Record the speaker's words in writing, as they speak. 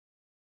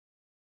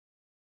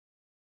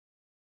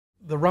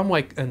The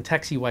runway and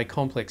taxiway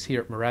complex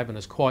here at Moorabbin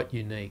is quite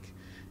unique.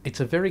 It's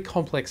a very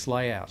complex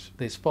layout.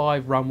 There's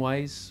 5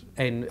 runways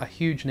and a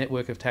huge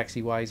network of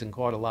taxiways and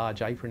quite a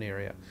large apron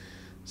area.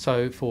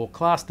 So for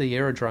Class D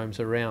aerodromes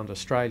around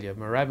Australia,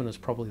 Moorabbin is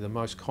probably the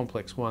most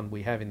complex one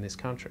we have in this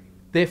country.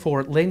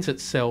 Therefore, it lends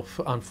itself,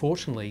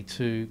 unfortunately,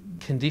 to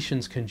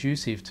conditions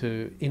conducive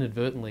to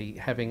inadvertently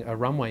having a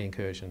runway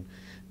incursion.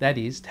 That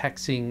is,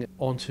 taxiing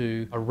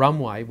onto a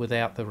runway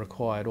without the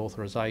required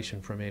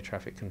authorisation from air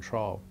traffic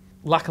control.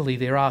 Luckily,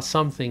 there are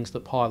some things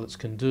that pilots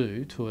can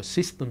do to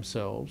assist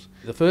themselves.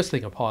 The first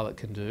thing a pilot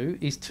can do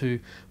is to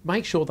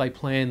make sure they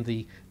plan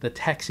the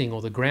taxiing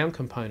or the ground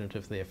component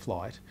of their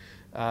flight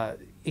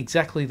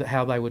exactly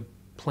how they would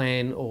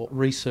plan or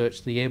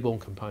research the airborne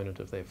component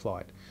of their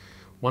flight.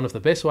 One of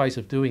the best ways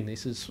of doing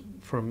this is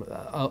from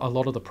a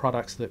lot of the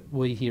products that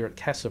we here at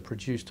CASA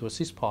produce to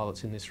assist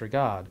pilots in this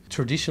regard.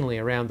 Traditionally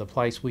around the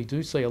place we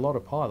do see a lot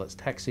of pilots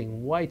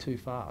taxiing way too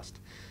fast.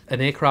 An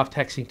aircraft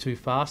taxiing too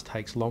fast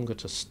takes longer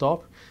to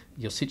stop,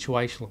 your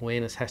situational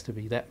awareness has to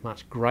be that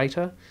much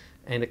greater,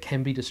 and it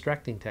can be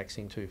distracting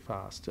taxiing too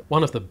fast.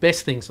 One of the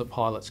best things that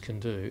pilots can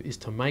do is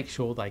to make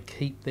sure they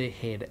keep their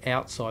head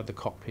outside the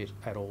cockpit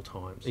at all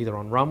times, either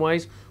on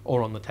runways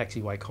or on the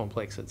taxiway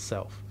complex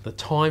itself. The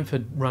time for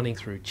running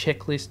through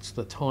checklists,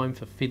 the time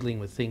for fiddling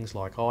with things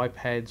like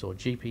iPads or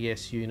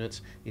GPS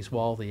units is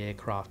while the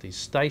aircraft is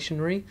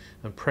stationary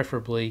and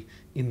preferably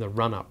in the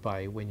run-up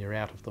bay when you're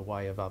out of the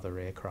way of other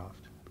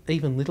aircraft.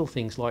 Even little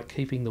things like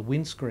keeping the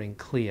windscreen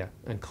clear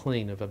and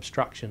clean of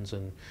obstructions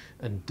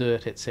and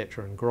dirt,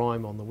 etc., and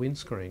grime on the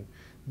windscreen,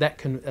 that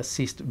can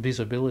assist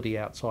visibility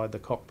outside the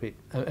cockpit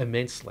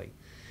immensely.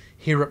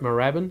 Here at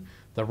Moorabbin,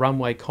 the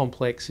runway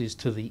complex is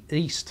to the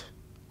east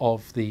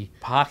of the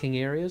parking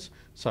areas,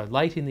 so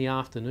late in the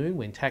afternoon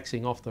when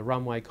taxiing off the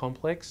runway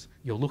complex,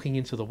 you're looking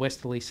into the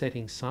westerly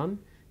setting sun.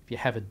 If you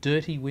have a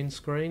dirty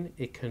windscreen,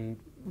 it can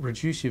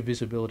reduce your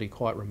visibility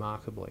quite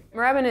remarkably.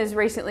 Moorabbin has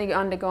recently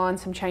undergone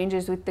some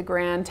changes with the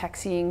ground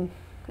taxiing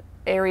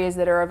areas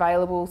that are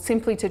available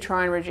simply to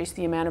try and reduce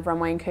the amount of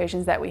runway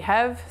incursions that we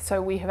have.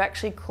 So we have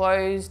actually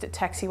closed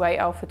taxiway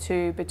Alpha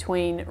 2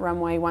 between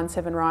runway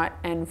 17 right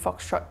and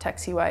Foxtrot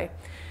taxiway.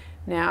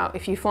 Now,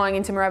 if you're flying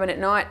into Moorabbin at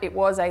night, it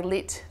was a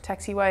lit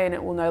taxiway and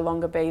it will no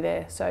longer be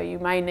there. So you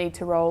may need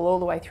to roll all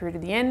the way through to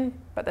the end,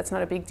 but that's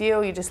not a big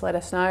deal. You just let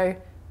us know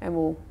and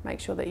we'll make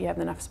sure that you have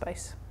enough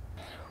space.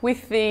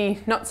 With the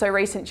not so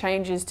recent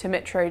changes to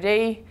Metro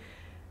D,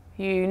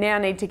 you now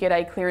need to get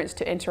a clearance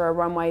to enter a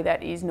runway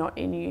that is not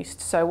in use.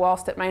 So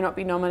whilst it may not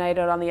be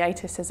nominated on the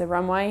ATIS as a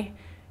runway,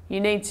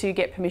 you need to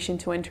get permission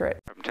to enter it.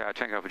 Tower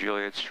Tango for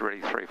Juliet, ready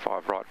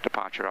 35 right,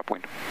 departure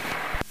upwind.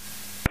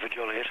 For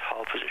Juliet,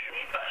 hold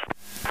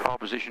position.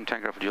 Hold position,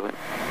 Tango for Juliet.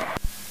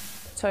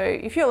 So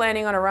if you're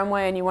landing on a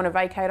runway and you want to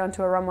vacate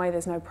onto a runway,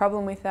 there's no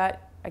problem with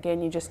that.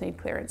 Again, you just need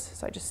clearance.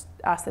 So just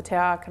ask the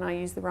tower, can I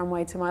use the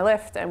runway to my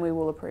left, and we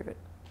will approve it.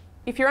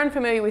 If you're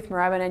unfamiliar with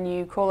Moorabbin and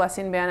you call us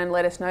inbound and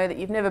let us know that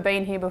you've never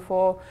been here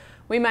before,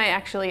 we may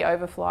actually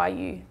overfly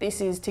you. This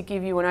is to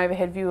give you an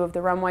overhead view of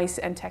the runways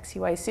and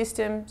taxiway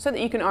system so that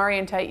you can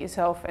orientate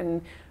yourself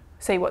and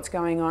see what's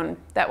going on.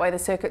 That way the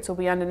circuits will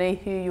be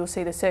underneath you, you'll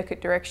see the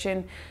circuit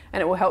direction, and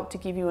it will help to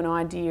give you an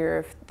idea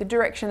of the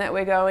direction that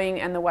we're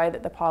going and the way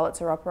that the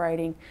pilots are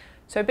operating.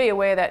 So be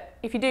aware that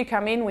if you do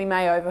come in, we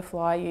may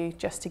overfly you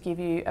just to give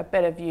you a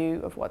better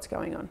view of what's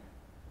going on.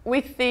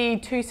 With the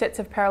 2 sets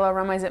of parallel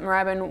runways at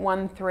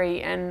Moorabbin,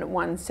 13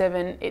 and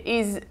 17, it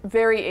is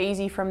very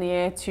easy from the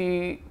air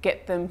to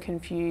get them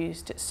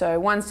confused.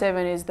 So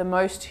 17 is the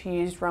most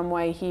used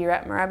runway here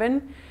at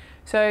Moorabbin.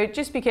 So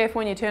just be careful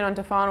when you turn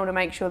onto final to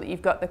make sure that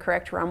you've got the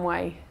correct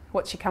runway.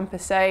 What's your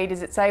compass say?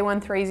 Does it say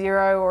 130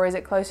 or is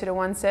it closer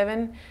to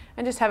 17?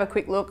 And just have a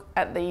quick look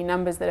at the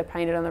numbers that are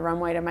painted on the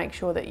runway to make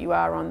sure that you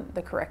are on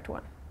the correct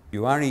one.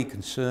 You only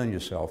concern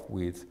yourself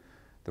with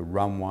the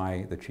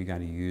runway that you're going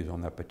to use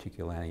on that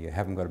particular landing. You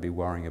haven't got to be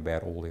worrying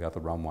about all the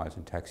other runways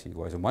and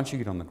taxiways. And once you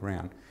get on the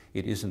ground,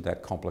 it isn't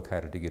that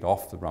complicated to get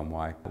off the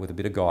runway with a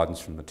bit of guidance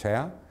from the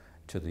tower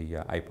to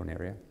the apron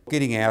area.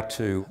 Getting out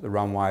to the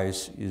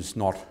runways is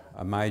not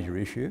a major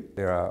issue.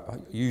 There are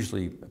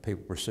usually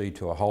people proceed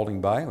to a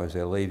holding bay as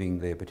they're leaving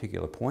their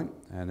particular point,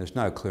 and there's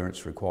no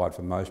clearance required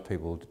for most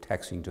people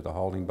taxiing to the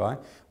holding bay.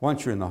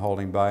 Once you're in the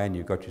holding bay and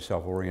you've got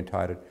yourself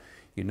orientated,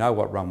 you know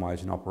what runway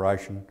is in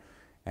operation,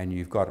 and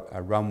you've got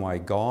a runway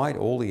guide.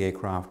 All the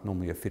aircraft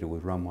normally are fitted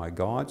with runway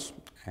guides,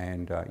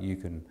 and you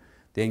can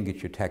then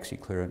get your taxi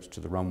clearance to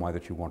the runway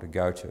that you want to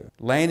go to.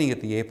 Landing at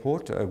the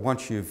airport,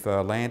 once you've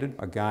landed,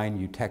 again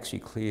you taxi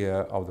clear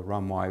of the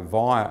runway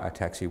via a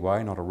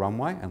taxiway, not a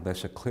runway.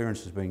 Unless a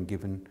clearance has been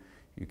given,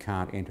 you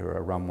can't enter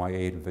a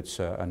runway even if it's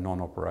a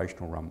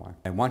non-operational runway.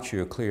 And once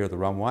you're clear of the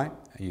runway,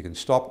 you can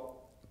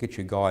stop, get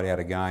your guide out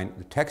again.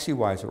 The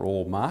taxiways are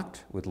all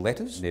marked with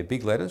letters. They're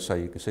big letters so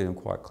you can see them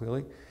quite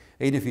clearly.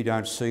 Even if you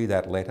don't see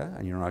that letter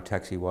and you're on a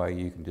taxiway,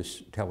 you can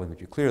just tell them that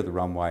you're clear of the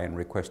runway and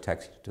request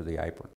taxi to the apron.